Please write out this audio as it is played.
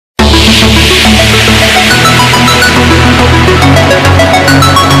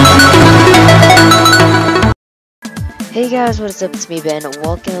guys, what is up? It's me, Ben.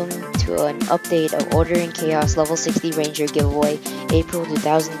 Welcome to an update of Order in Chaos Level 60 Ranger giveaway, April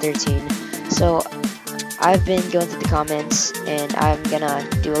 2013. So, I've been going through the comments, and I'm gonna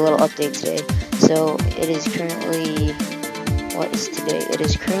do a little update today. So, it is currently, what is today? It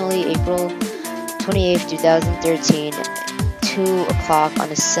is currently April 28th, 2013, 2 o'clock on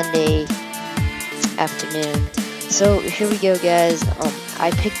a Sunday afternoon. So, here we go, guys.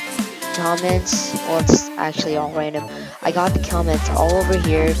 I picked comments. Well, it's actually all random. I got the comments all over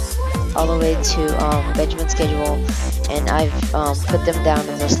here, all the way to Benjamin's schedule, and I've put them down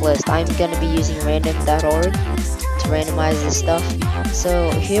in this list. I'm gonna be using random.org to randomize this stuff.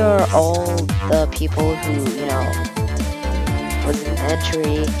 So here are all the people who, was an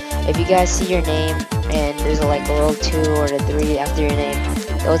entry. If you guys see your name and there's a little 2 or a 3 after your name,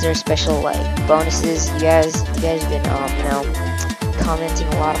 those are special bonuses. You guys have been commenting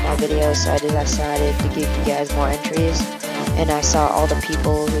a lot of my videos, so I just decided to give you guys more entries. And I saw all the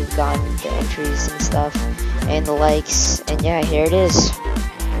people who've gotten the entries and stuff and the likes, and yeah, here it is.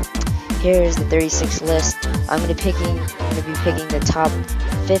 Here is the 36 list. I'm gonna be picking the top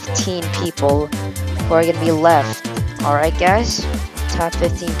 15 people who are gonna be left. Alright guys, top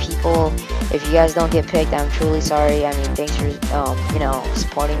 15 people. If you guys don't get picked, I'm truly sorry. I mean, thanks for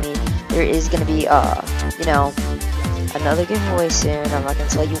supporting me. There is gonna be another giveaway soon. I'm not gonna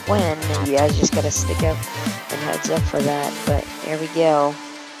tell you when, and you guys just gotta stick up and heads up for that. But here we go.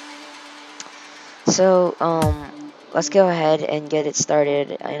 So let's go ahead and get it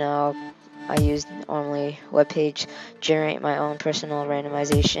started. I use normally webpage, generate my own personal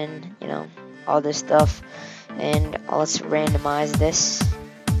randomization, all this stuff, and let's randomize this.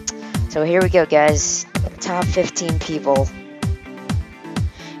 So here we go, guys. Top 15 people.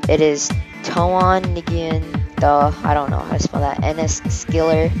 It is Toan Nigian. I don't know how to spell that. NS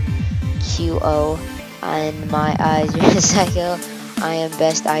Skiller QO. On my eyes, you're a psycho. I am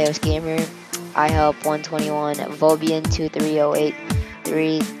best iOS gamer. I help 121. Vobian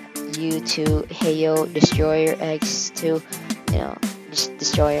 23083. U2 Heyo Destroyer X2.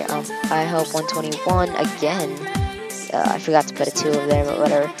 Destroyer. I help 121 again. I forgot to put a 2 over there, but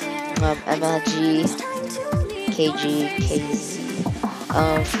whatever. MLG KG KZ.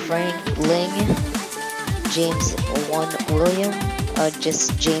 Frank Ling. James 1 William,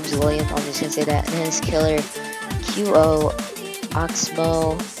 just James William, I'm just gonna say that, and then it's Killer, QO,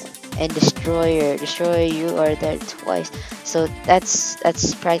 Oxmo, and Destroyer. Destroyer, you are there twice. So that's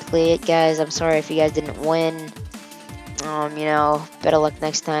practically it, guys. I'm sorry if you guys didn't win. Better luck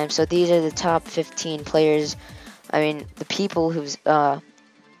next time. So these are the top 15 players. I mean, the people who've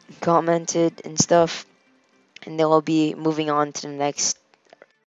commented and stuff, and they will be moving on to the next